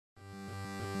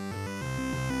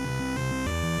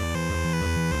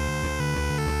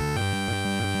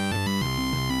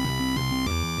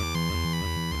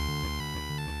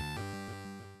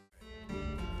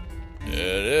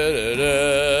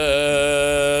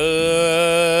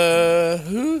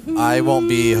I won't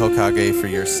be Hokage for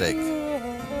your sake.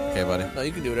 Okay, buddy? No,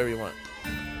 you can do whatever you want.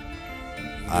 You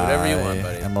can do whatever you want,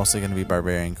 buddy. I'm mostly going to be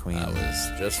Barbarian Queen. I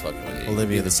was just fucking with you.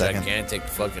 Olivia the the second. gigantic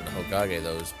fucking Hokage,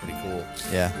 though, was pretty cool.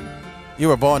 Yeah. You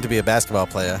were born to be a basketball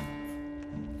player.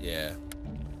 Yeah.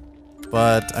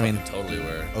 But, I mean, totally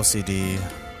were. OCD,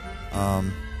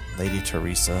 Lady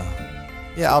Teresa.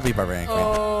 Yeah, I'll be Barbarian Queen.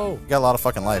 Oh! You got a lot of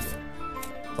fucking life.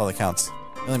 That's all that counts.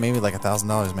 You only made me like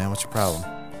 $1,000, man. What's your problem?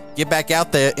 Get back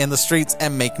out there in the streets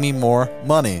and make me more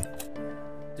money.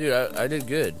 Dude, I did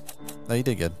good. No, you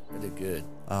did good. I did good.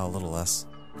 Oh, a little less.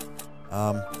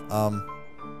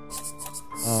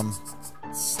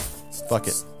 Fuck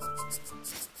it.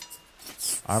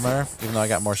 Armor, even though I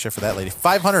got more shit for that lady.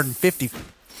 550.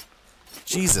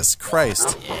 Jesus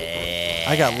Christ. Yeah.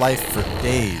 I got life for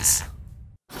days.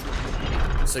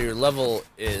 So your level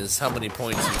is how many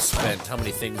points you've spent, how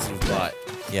many things you've bought.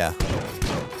 Yeah.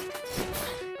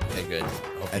 Okay, good.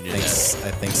 Hope I you do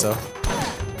that. think so.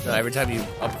 No, every time you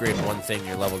upgrade one thing,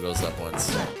 your level goes up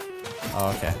once. Oh,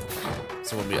 okay.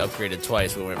 So when we upgraded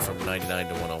twice, we went from 99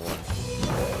 to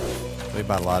 101. We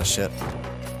bought a lot of shit.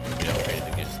 We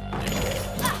upgraded again.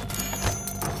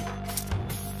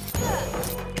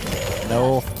 Yeah.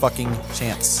 No fucking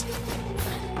chance.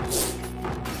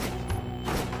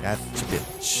 Gotcha,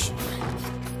 bitch.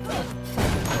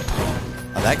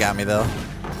 Oh, that got me, though.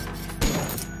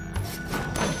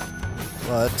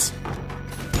 But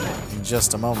in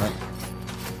just a moment,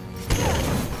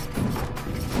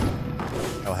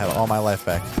 I'll have all my life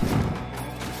back.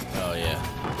 Oh, yeah.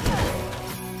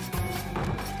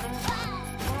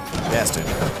 Bastard.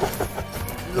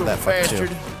 Little that fucker, bastard.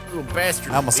 too. Little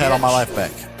bastard. I almost had all my life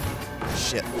back.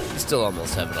 Shit. You still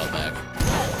almost have it all back.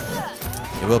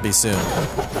 It will be soon.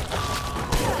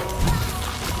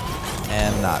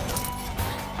 And not.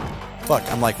 Fuck,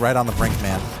 I'm like right on the brink,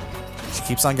 man. She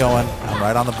keeps on going. I'm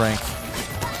right on the brink.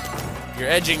 You're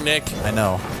edging, Nick. I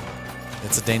know.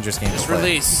 It's a dangerous game to play.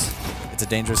 Release. It's a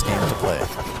dangerous game to play.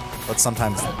 But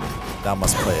sometimes thou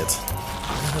must play it.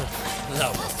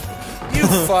 No. You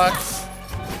fuck.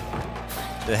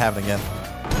 Did it happen again?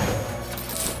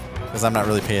 Because I'm not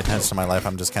really paying attention to my life.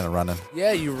 I'm just kind of running.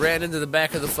 Yeah, you ran into the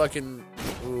back of the fucking...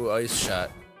 Ooh, ice shot.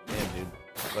 Damn, dude.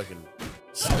 Fucking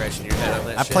scratching your head on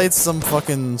that I shit. played some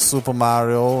fucking Super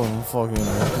Mario and fucking, you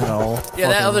know... Yeah,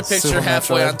 that fucking other picture Super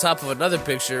halfway Metroid. on top of another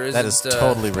picture isn't... That is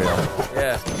totally real.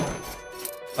 Yeah.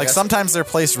 Like, sometimes they're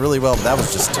placed really well, but that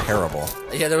was just terrible.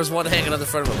 Yeah, there was one hanging on the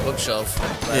front of a bookshelf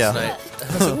last night.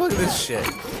 I was like, look at this shit.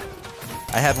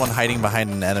 I had one hiding behind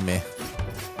an enemy,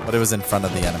 but it was in front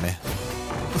of the enemy.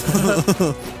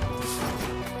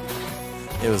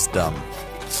 It was dumb.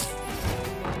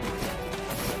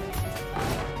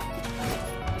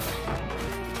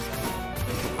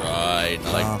 Ride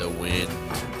like the wind.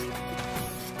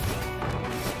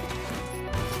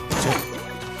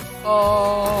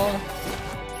 Oh.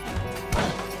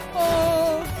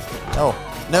 Oh. Oh,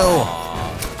 no.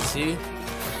 Aw. See? You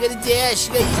gotta dash.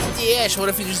 You gotta use the dash. What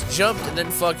if you just jumped and then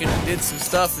fucking did some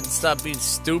stuff and stopped being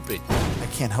stupid? I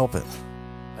can't help it.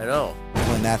 I know. It's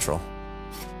only natural.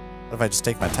 What if I just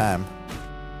take my time?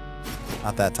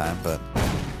 Not that time, but...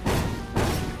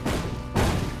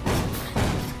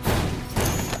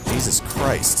 Jesus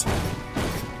Christ.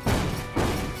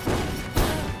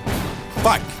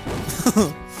 Fuck!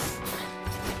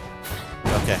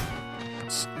 Okay.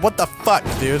 What the fuck,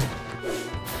 dude?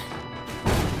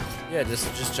 Yeah,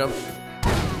 just jump.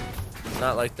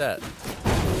 Not like that.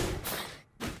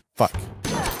 Fuck.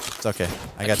 It's okay.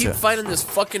 I got keep you. finding this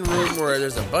fucking room where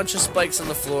there's a bunch of spikes on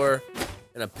the floor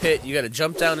and a pit. You gotta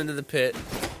jump down into the pit,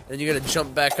 and you gotta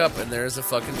jump back up, and there's a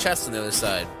fucking chest on the other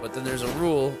side. But then there's a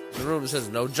rule in the room that says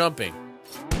no jumping.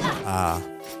 Ah.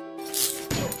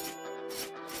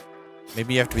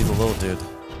 Maybe you have to be the little dude.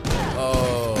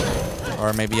 Oh.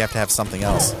 Or maybe you have to have something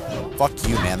else. Fuck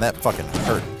you, man. That fucking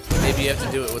hurt. Maybe you have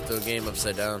to do it with the game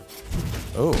upside down.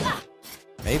 Oh.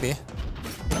 Maybe.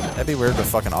 That'd be weird, but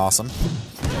fucking awesome.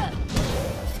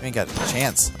 We ain't got a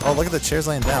chance. Oh, look at the chairs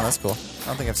laying down. That's cool. I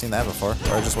don't think I've seen that before.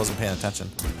 Or I just wasn't paying attention.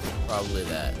 Probably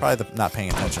that. Probably not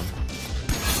paying attention.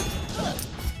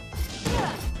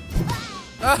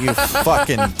 You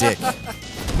fucking dick.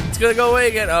 It's gonna go away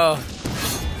again. Oh.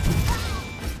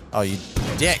 Oh, you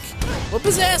dick. Whoop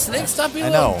his ass, Nick. Stop being I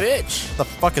a know. little bitch. What the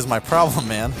fuck is my problem,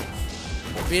 man?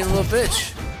 Being a little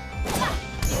bitch.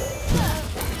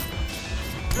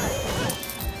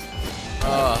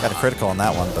 Got a critical on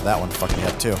that one, but that one fucked me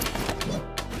up too.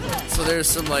 So there's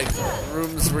some like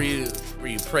rooms where you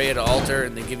pray at an altar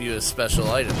and they give you a special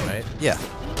item, right? Yeah.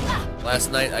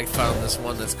 Last night I found this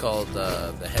one that's called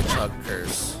the Hedgehog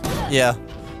Curse. Yeah.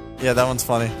 Yeah, that one's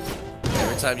funny.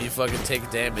 Every time you fucking take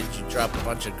damage, you drop a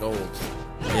bunch of gold.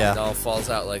 Yeah. It all falls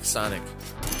out like Sonic.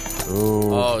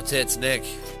 Ooh. Oh, tits, Nick.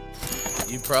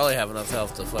 You probably have enough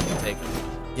health to fucking take them.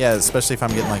 Yeah, especially if I'm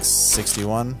getting like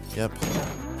 61. Yep.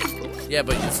 Yeah,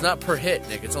 but it's not per hit,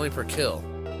 Nick. It's only per kill.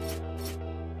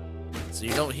 So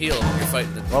you don't heal when you're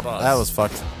fighting the boss. That was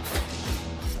fucked.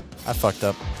 I fucked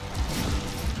up.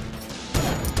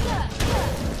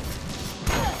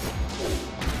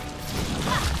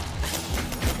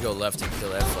 You go left and kill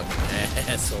that fucking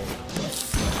asshole.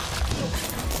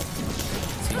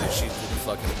 So you can shoot through the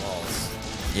fucking walls.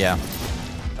 Yeah.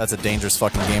 That's a dangerous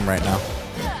fucking game right now.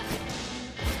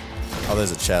 Oh,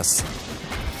 there's a chest.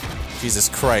 Jesus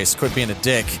Christ, quit being a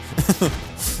dick.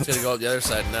 It's gonna go up the other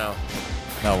side now.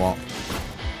 No, it won't.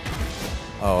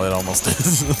 Oh, it almost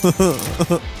is.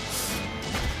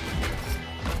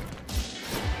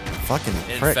 Fucking prick.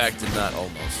 In fact, did not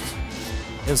almost.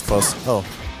 It was close. Oh.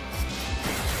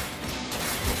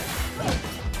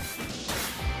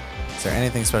 Is there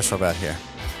anything special about here?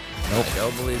 Nope. I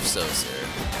don't believe so, sir.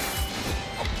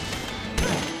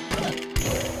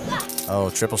 Oh,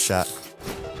 triple shot.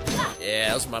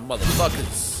 Yeah, those are my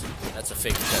motherfuckers. That's a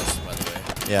fake chest, by the way.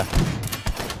 Yeah.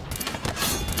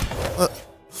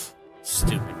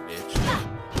 Stupid bitch.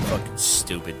 Fucking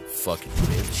stupid fucking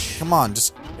bitch. Come on,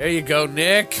 just There you go,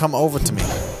 Nick. come over to me.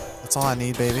 That's all I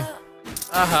need, baby.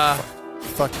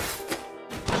 Fuck.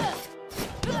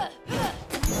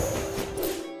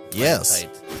 Yes. Tight.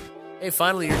 Hey,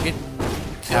 finally you're getting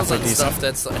kills Halfway on decent. stuff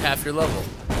that's half your level.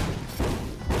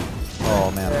 Oh,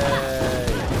 man. Hey.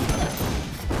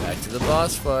 Back to the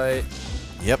boss fight.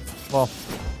 Yep. Well,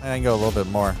 I can go a little bit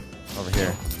more over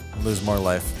here. Lose more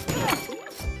life.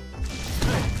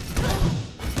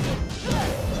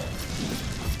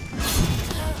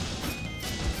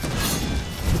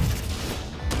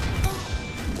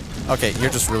 Okay,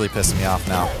 you're just really pissing me off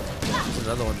now. There's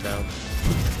another one down.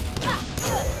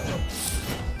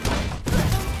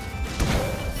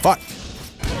 Fuck!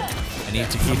 I need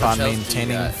to keep How on much health do you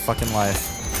maintaining got? fucking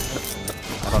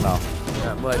life. I don't know.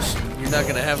 Not much. You're not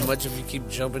gonna have much if you keep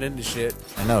jumping into shit.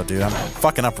 I know, dude. I'm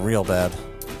fucking up real bad.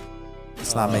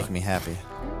 It's not making me happy.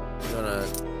 You wanna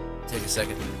take a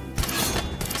second?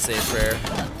 Say a prayer.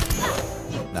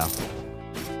 No.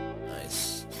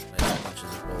 Nice. Nice punches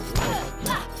of gold.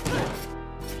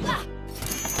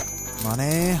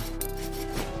 Money.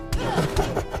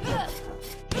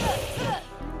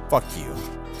 Fuck you.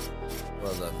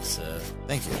 Well done, sir.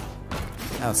 Thank you.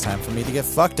 Now it's time for me to get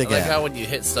fucked I again. like how when you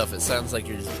hit stuff, it sounds like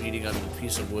you're just beating on a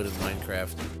piece of wood in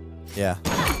Minecraft. Yeah.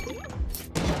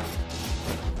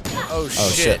 Oh, Oh,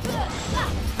 shit.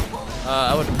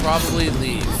 I would probably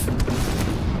leave.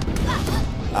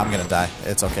 I'm gonna die.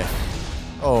 It's okay.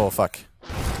 Oh, fuck.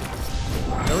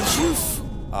 Don't you?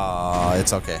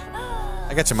 It's okay.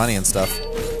 I got your money and stuff.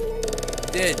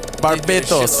 Did.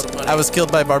 Barbatos. I was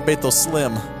killed by Barbatos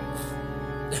Slim.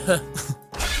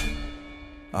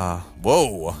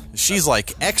 Whoa. She's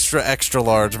like extra, extra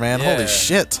large, man. Yeah. Holy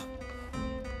shit.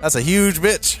 That's a huge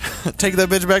bitch. Take that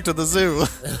bitch back to the zoo.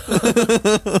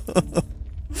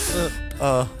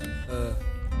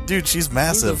 Dude, she's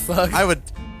massive. Who the fuck? I would...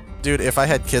 Dude, if I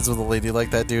had kids with a lady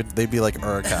like that, dude, they'd be like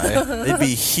Urkai. They'd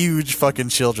be huge fucking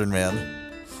children, man.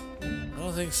 I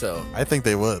don't think so. I think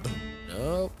they would.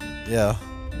 Nope. Yeah.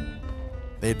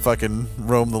 They'd fucking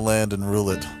roam the land and rule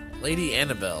it. Lady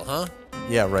Annabelle, huh?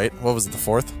 Yeah, right? What was it, the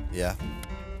fourth? Yeah.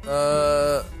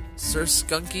 Sir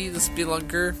Skunky, the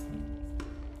Spelunker.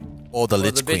 Oh, the Or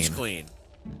Lich the Queen. Bitch Queen.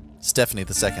 Stephanie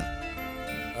the second.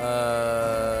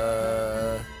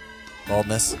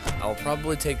 Baldness. I'll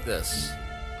probably take this.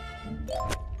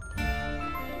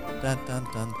 Dun, dun,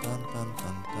 dun, dun, dun,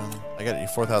 dun, dun. I got you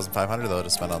 4,500 though to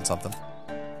spend on something.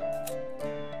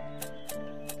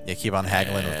 Yeah, keep on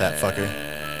haggling with that fucker.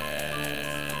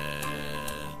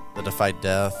 The Defy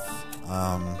Death.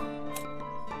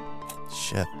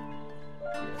 Shit.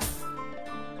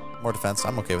 More defense.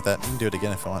 I'm okay with that. You can do it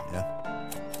again if you want. Yeah.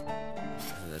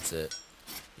 And that's it.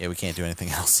 Yeah, we can't do anything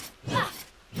else.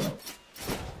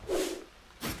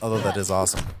 Although that is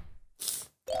awesome.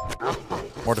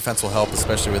 More defense will help,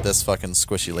 especially with this fucking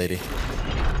squishy lady.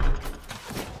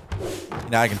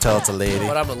 Now I can tell it's a lady.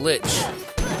 But I'm a lich.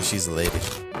 She's a lady.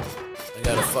 I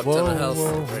got a fuck ton of health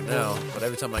right now, but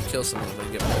every time I kill someone, I'm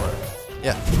gonna get more.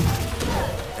 Yeah.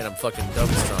 And I'm fucking dumb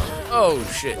strong. Oh,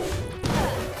 shit.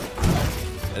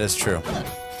 It is true.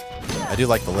 I do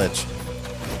like the Lich.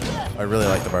 I really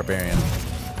like the Barbarian.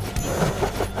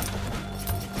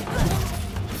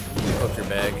 Poker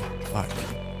bag. Fuck.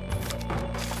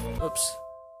 Oops.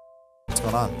 It's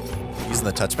going on? Using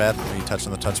the touchpad? Are you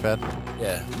touching the touchpad?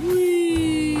 Yeah.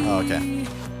 Oh, okay.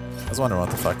 I was wondering what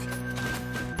the fuck.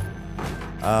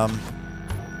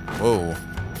 Whoa.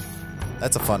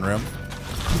 That's a fun room.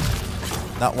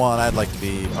 Not one I'd like to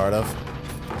be part of.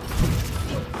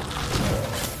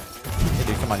 Hey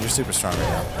dude, come on, you're super strong right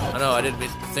now. I know, I didn't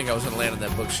think I was gonna land on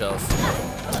that bookshelf.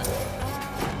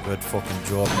 Good fucking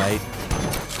job, mate.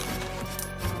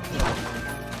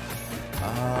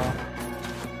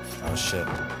 Oh shit.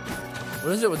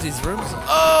 What is it with these rooms?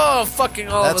 Oh, fucking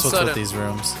all That's of a sudden. what's with these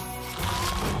rooms.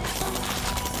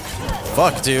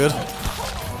 Fuck, dude.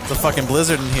 It's a fucking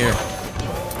blizzard in here.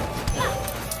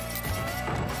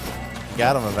 You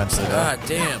got him eventually, though. God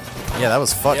damn. Yeah, that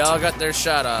was fucked. They all got their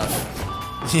shot off.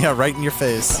 Yeah, right in your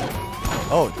face.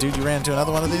 Oh, dude, you ran into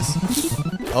another one of these?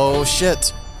 Oh,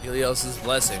 shit. Helios'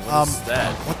 blessing. What is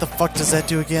that? What the fuck does that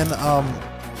do again?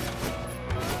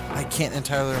 I can't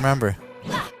entirely remember.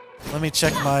 Let me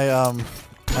check my,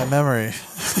 my memory.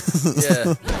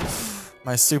 Yeah.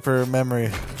 My super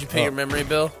memory. Did you pay your memory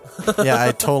bill? Yeah,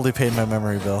 I totally paid my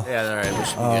memory bill. Yeah, alright, we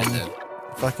should be getting it.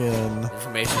 Fucking...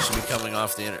 Information should be coming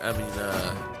off the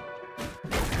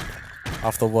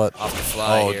Off the what? off the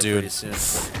fly Oh, here dude. pretty soon.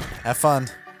 Have fun.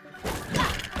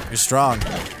 You're strong.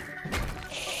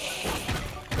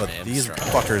 But I am these strong.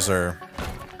 fuckers are...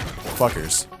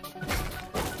 fuckers.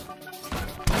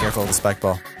 Careful with the spike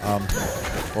ball.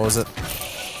 What was it?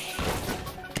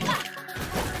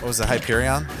 What was it,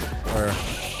 Hyperion? Or...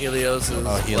 Helios'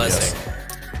 Helios. blessing.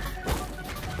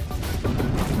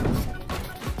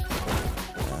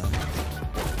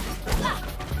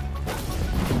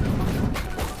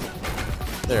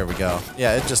 There we go.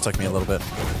 Yeah, it just took me a little bit.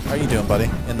 How are you doing, buddy?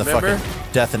 In the Remember?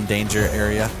 fucking death and danger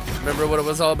area. Remember what it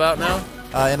was all about now?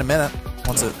 In a minute,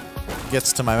 once it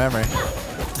gets to my memory.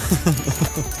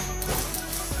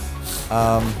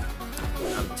 I'm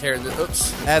tearing the...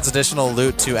 Oops. Adds additional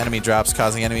loot to enemy drops,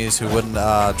 causing enemies who wouldn't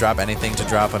drop anything to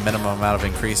drop a minimum amount of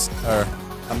increase, or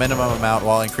a minimum amount,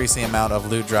 while increasing the amount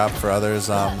of loot drop for others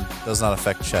does not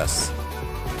affect chests.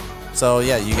 So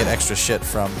yeah, you get extra shit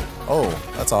from... Oh,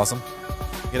 that's awesome.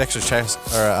 You get extra chest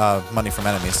or money from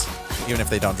enemies, even if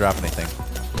they don't drop anything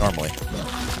normally.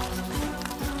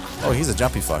 Oh, he's a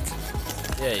jumpy fuck.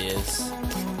 Yeah, he is.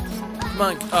 Come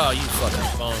on. Oh, you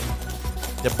fucking bone.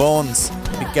 The bones.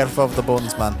 Be careful of the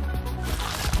bones, man.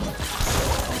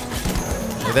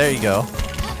 Okay, there you go.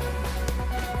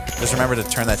 Just remember to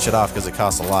turn that shit off because it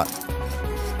costs a lot.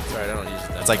 Sorry, I don't use it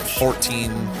that It's like much.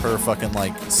 14 per fucking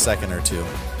like second or two.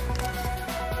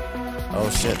 Oh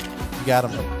shit. You got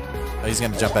him. Oh, he's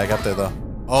gonna jump back up there though.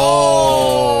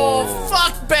 Oh,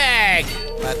 fuck bag!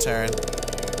 My turn.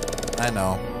 I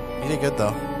know. You did good though.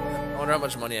 I wonder how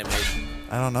much money I made.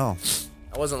 I don't know.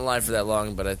 I wasn't alive for that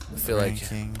long, but I feel like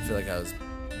Ranking. I was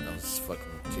fucking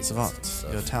kicking some Savant.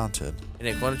 stuff. You're talented. Hey,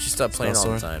 Nick, why don't you stop playing all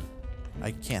Spell the sword. time?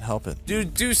 I can't help it.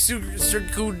 Dude, do Serguda.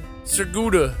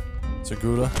 Serguda.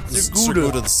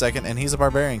 Serguda the second, and he's a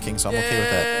barbarian king, so I'm okay with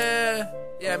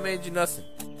that. Yeah, I made you nothing.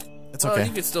 It's Well, okay.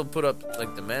 you could still put up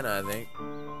like the mana, I think.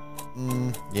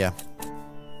 Yeah.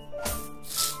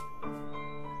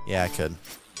 Yeah, I could.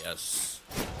 Yes.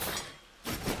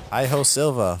 Hi-ho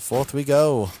Silva. Forth we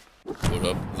go. Put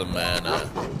up the mana.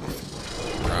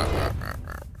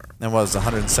 And what was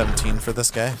 117 for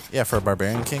this guy? Yeah, for a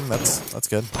barbarian king, that's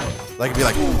good. I could be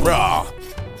like, raw.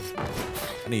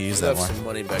 I need to use You that have more. some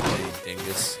money back there, you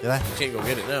dingus. Did I? You can't go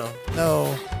get it now.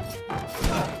 No.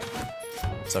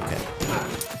 It's okay.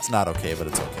 It's not okay, but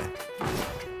it's okay.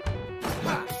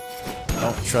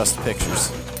 Don't trust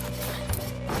pictures.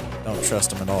 Don't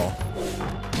trust them at all.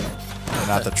 They're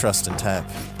not the trusting type.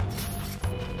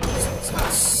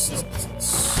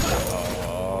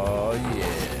 Oh,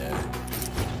 yeah.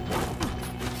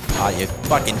 Ah, you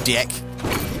fucking dick.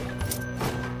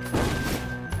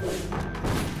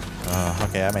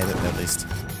 Okay, I made it at least.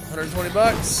 120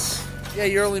 bucks. Yeah,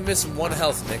 you're only missing one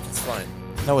health, Nick. It's fine.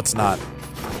 No, it's not.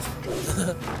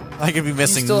 I could be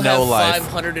missing You still no have life.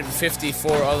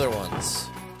 554 other ones.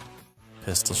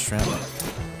 Pistol shrimp.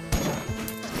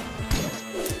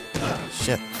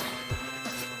 Shit.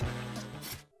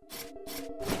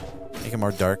 Make it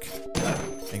more dark.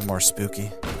 Make it more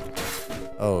spooky.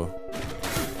 Oh.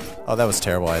 Oh, that was a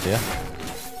terrible idea.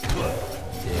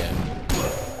 Yeah.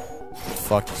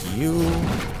 Fuck you.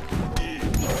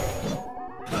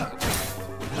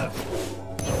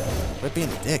 Quit being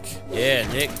a dick.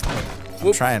 Yeah, Nick.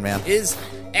 Whoop Trying, man. his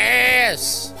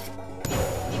ass.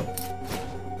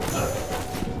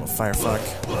 Oh, fire fuck.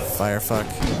 Fire fuck.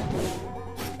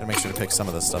 Gotta make sure to pick some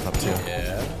of this stuff up too.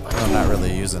 Yeah. I'm not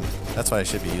really using. That's what I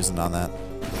should be using on that.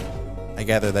 I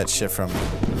gather that shit from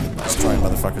destroying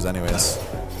motherfuckers anyways.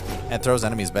 And throws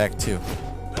enemies back too.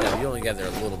 Yeah, you only got there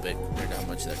a little bit compared to how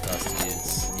much that cost to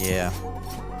use. Yeah.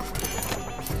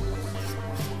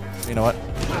 You know what?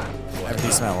 I have a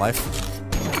decent amount of life.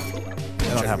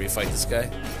 I don't have to refight this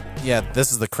guy. Yeah,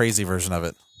 this is the crazy version of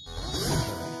it.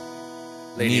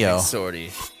 Lady Neo.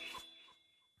 McSwordy.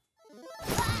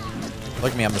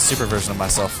 Look at me, I'm the super version of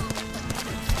myself.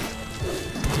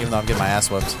 Even though I'm getting my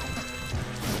ass whipped.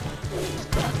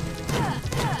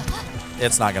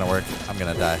 It's not gonna work. I'm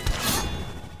gonna die.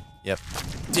 Yep.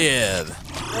 Dead.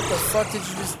 What the fuck did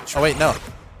you just try? Oh wait, no.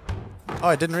 Oh,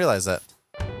 I didn't realize that.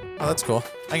 Oh, that's cool.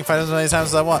 I can fight him as many times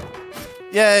as I want.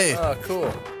 Yay! Oh,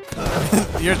 cool.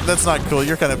 That's not cool.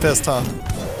 You're kind of pissed, huh?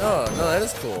 No, that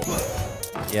is cool.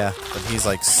 Yeah, but he's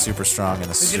like super strong and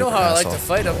a super You know how I like asshole. to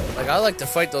fight them? Like, I like to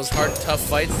fight those hard, tough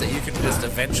fights that you can just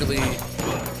eventually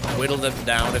whittle them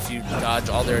down if you dodge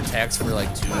all their attacks for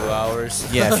like 2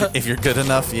 hours. Yeah, if you're good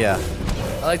enough, yeah.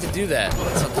 I like to do that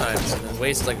sometimes and then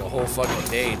waste like a whole fucking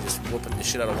day just whooping the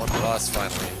shit out of one boss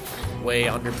finally. Way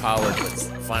underpowered,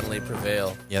 but finally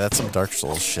prevail. Yeah, that's some Dark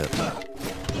Souls shit.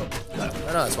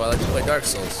 I know, that's why I like to play Dark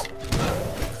Souls.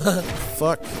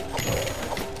 Fuck.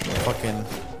 Fucking.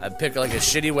 I'd pick like a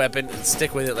shitty weapon and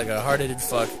stick with it like a hard-headed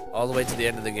fuck all the way to the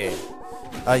end of the game.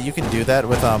 You can do that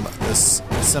with this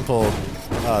simple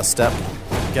step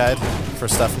guide for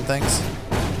stuff and things.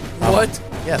 What?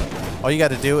 Yeah. All you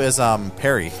got to do is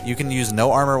parry. You can use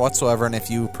no armor whatsoever, and if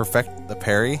you perfect the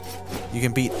parry, you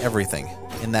can beat everything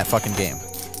in that fucking game.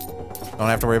 Don't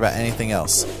have to worry about anything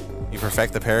else. You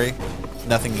perfect the parry,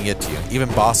 nothing can get to you.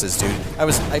 Even bosses, dude.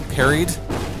 I parried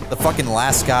the fucking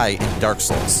last guy in Dark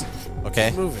Souls. Okay?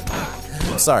 Moving.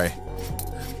 Sorry.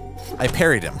 I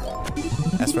parried him.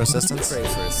 Ask for assistance? Pray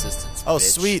for assistance. Oh,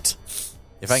 bitch. sweet.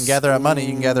 If I can gather up money,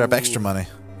 you can gather up extra money.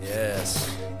 Yes.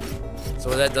 So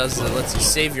what that does is it lets you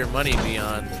save your money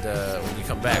beyond when you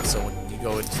come back. So when you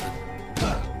go into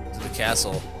the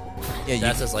castle, Yeah,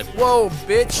 that's just like, whoa,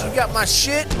 bitch, you got my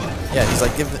shit? Yeah, he's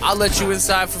like, I'll let you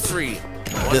inside for free.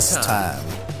 this time.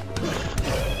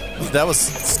 That was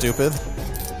stupid.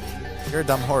 You're a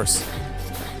dumb horse.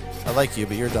 I like you,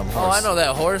 but you're a dumb horse. Oh, I know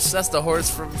that horse. That's the horse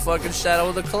from fucking Shadow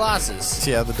of the Colossus.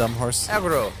 Yeah, the dumb horse.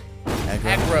 Aggro.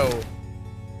 Aggro.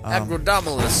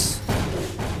 Agrodomalus.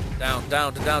 Down,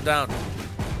 down, down, down.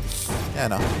 Yeah, I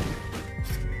know.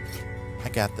 I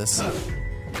got this.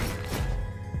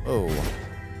 Oh.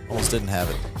 Almost didn't have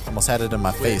it. Almost had it in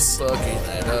my face. Quit fucking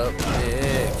that up,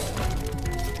 dick.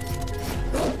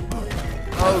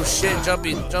 Oh shit,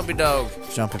 jumpy dog.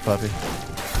 Jumpy puppy.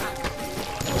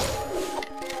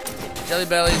 Jelly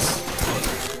bellies.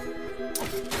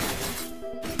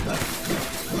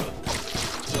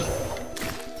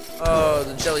 Oh,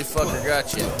 the jelly fucker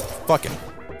got you. Fuck him.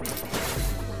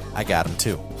 I got him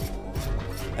too.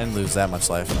 I didn't lose that much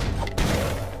life.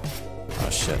 Oh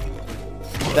shit.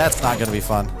 That's not gonna be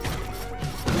fun.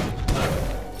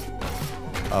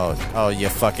 Oh, you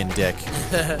fucking dick.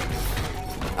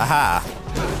 Aha!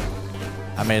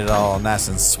 I made it all nice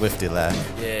and swifty-like.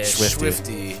 Yeah,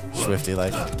 swifty.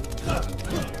 Swifty-like. I'm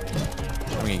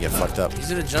gonna get fucked up. He's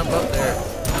gonna jump up there.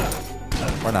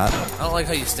 Or not. I don't like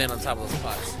how you stand on top of those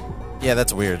pots. Yeah,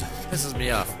 that's weird. Pisses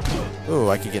me off. Ooh,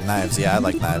 I could get knives. Yeah, I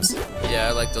like knives. Yeah,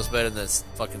 I like those better than this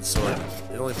fucking sword.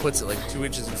 It only puts it like 2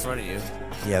 inches in front of you.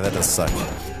 Yeah, that does suck.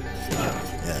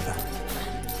 Yeah.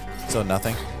 So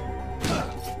nothing?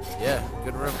 Yeah,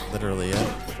 good room. Literally, yeah.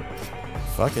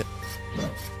 Fuck it.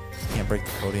 Can't break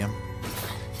the podium.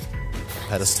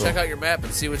 Pedestal. Check out your map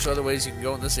and see which other ways you can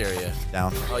go in this area.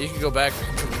 Down. Oh, you can go back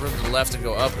to the room to the left and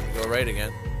go up and go right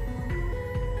again.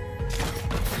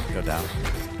 Go down.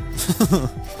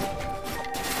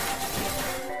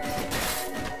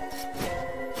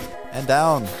 And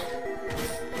down. I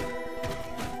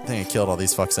think I killed all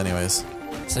these fucks anyways.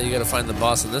 So you gotta find the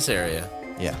boss in this area.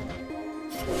 Yeah.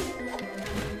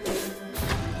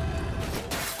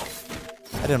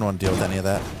 I didn't want to deal with any of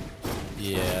that.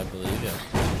 Yeah, I believe you.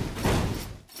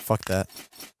 Fuck that.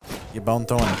 You bone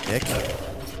throwing dick.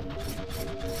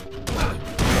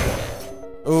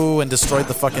 Ooh, and destroyed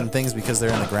the fucking things because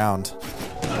they're in the ground.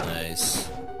 Nice.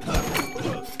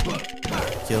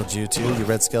 Killed you too, you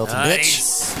red skeleton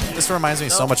Nice. bitch. This reminds me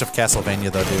so much of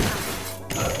Castlevania though, dude.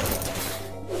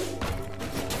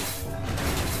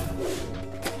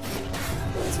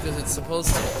 It's because it's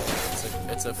supposed to.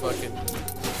 It's a fucking.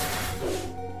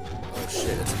 Oh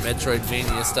shit! It's a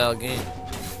Metroidvania style game.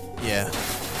 Yeah.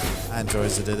 I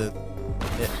enjoys it, did it.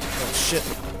 Yeah. Oh shit.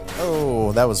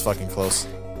 Oh, that was fucking close.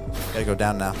 Gotta go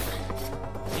down now.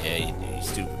 Yeah, you do, you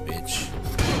stupid bitch.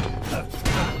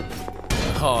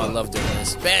 Oh, I love doing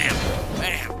this. Bam!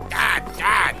 Bam! Die!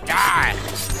 Die! Die!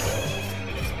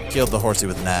 Killed the horsey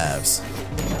with knives.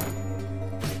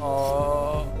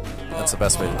 Oh. That's the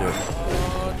best way to do it.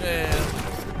 Oh, damn.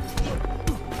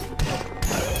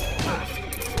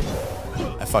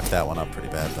 I fucked that one up pretty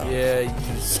bad, though. Yeah,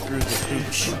 you screwed the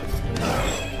pooch.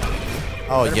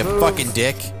 Oh, Better you move. fucking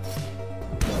dick.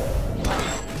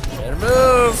 Better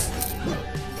move.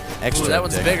 Extra Ooh, that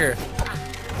one's dick. bigger.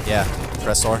 Yeah,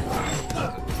 press R.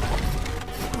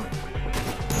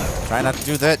 Try not to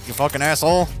do that, you fucking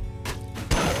asshole.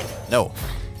 No.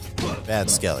 Bad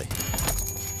Skelly.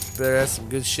 Better have some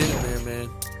good shit in there, man.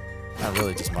 Not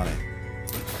really, just money.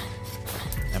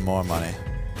 And more money.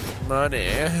 Money.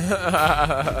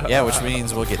 Yeah, which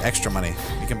means we'll get extra money.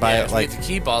 We can buy Yeah, it we like... get to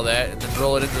keep all that and then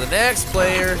roll it into the next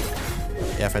player.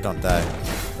 Yeah, if I don't die.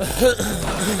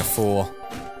 Like a fool.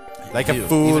 Like You a do,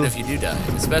 fool. even if you do die,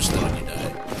 especially when you die.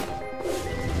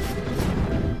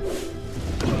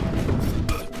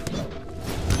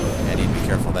 I need to be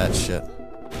careful of that shit.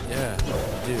 Yeah,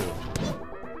 you do.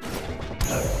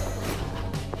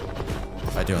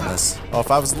 By doing this. Oh, if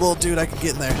I was a little dude, I could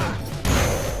get in there.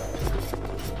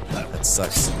 That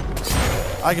sucks.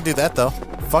 I can do that, though.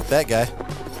 Fuck that guy.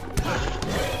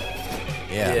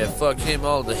 Yeah. Yeah, fuck him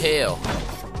all to hell.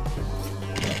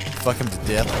 Fuck him to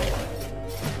death.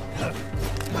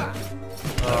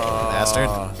 Bastard.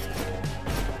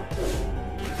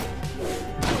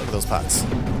 Look at those pots.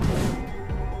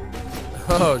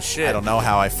 Oh shit. I don't know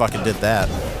how I fucking did that.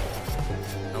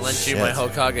 I lent Shit. you my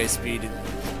Hokage speed. And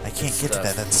I can't get to stuff.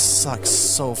 that. That sucks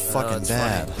so fucking it's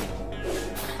bad.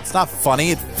 It's not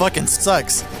funny. It fucking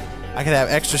sucks. I could have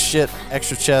extra shit,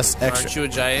 extra chest, extra Aren't you a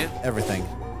giant? everything.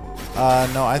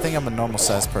 No, I think I'm a normal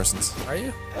sized person. Are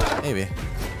you? Maybe.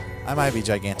 I might be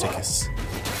giganticus.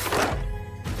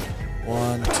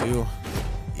 1, 2.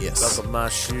 Yes. Suck on my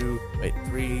shoe. Wait.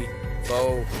 3,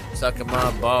 4. Suck on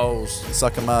my balls.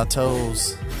 Sucking my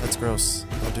toes. That's gross.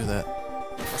 Don't do that.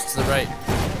 What's to the right?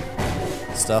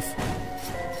 Stuff.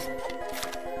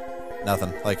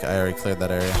 Nothing. Like, I already cleared that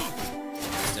area.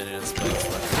 Standing in this place.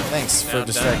 Thanks for Down,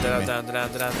 distracting down, me. down, down,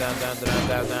 down, down, down, down,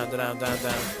 down, down, down,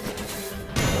 down.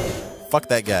 Fuck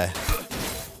that guy.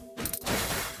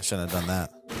 I shouldn't have done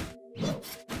that.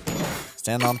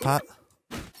 Stand on pot.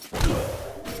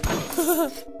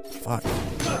 Fuck.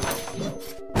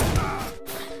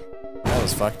 That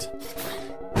was fucked.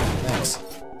 Thanks.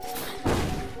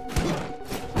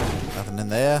 Nothing in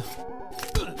there.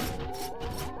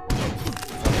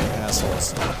 Fucking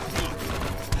assholes.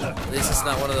 At least it's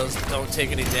not one of those don't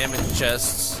take any damage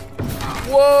chests.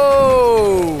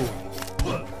 Whoa!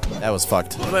 That was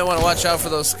fucked. You might want to watch out for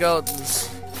those skeletons.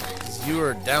 'Cause you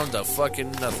are down to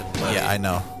fucking nothing, buddy. Yeah, I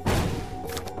know.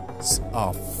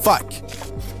 Oh, fuck.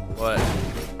 What?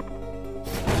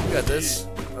 You got this?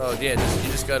 Oh, yeah,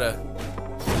 you just gotta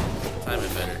time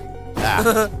it better.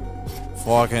 Ah.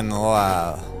 Fucking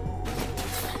loud.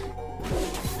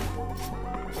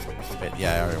 Wait,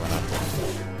 yeah, I already went up there.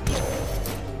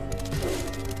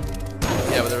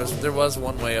 Yeah, but there was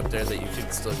one way up there that you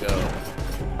could still go.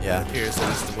 Yeah. It appears that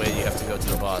it's the way you have to go to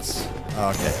the boss. Oh,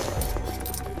 okay.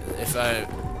 If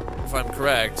I'm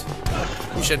correct,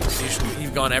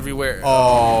 you've gone everywhere.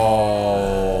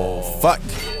 Oh, fuck.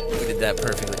 You did that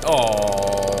perfectly.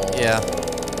 Oh. Yeah.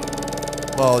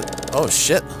 Well, oh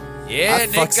shit. Yeah, I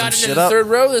Nick fucked some got shit into the up. third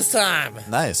row this time.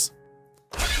 Nice.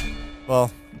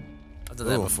 Well, I've done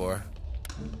that Ooh. before.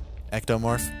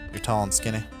 ectomorph, you're tall and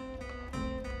skinny.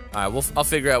 All right, I'll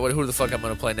figure out who the fuck I'm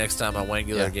gonna play next time on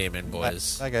Wangular Yeah. Gaming,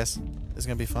 boys. Bye, guys. This is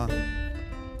gonna be fun.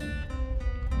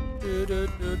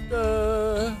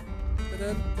 Da-da-da-da.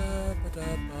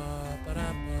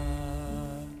 Ba-da-da-ba-da-ba-ba-da-ba.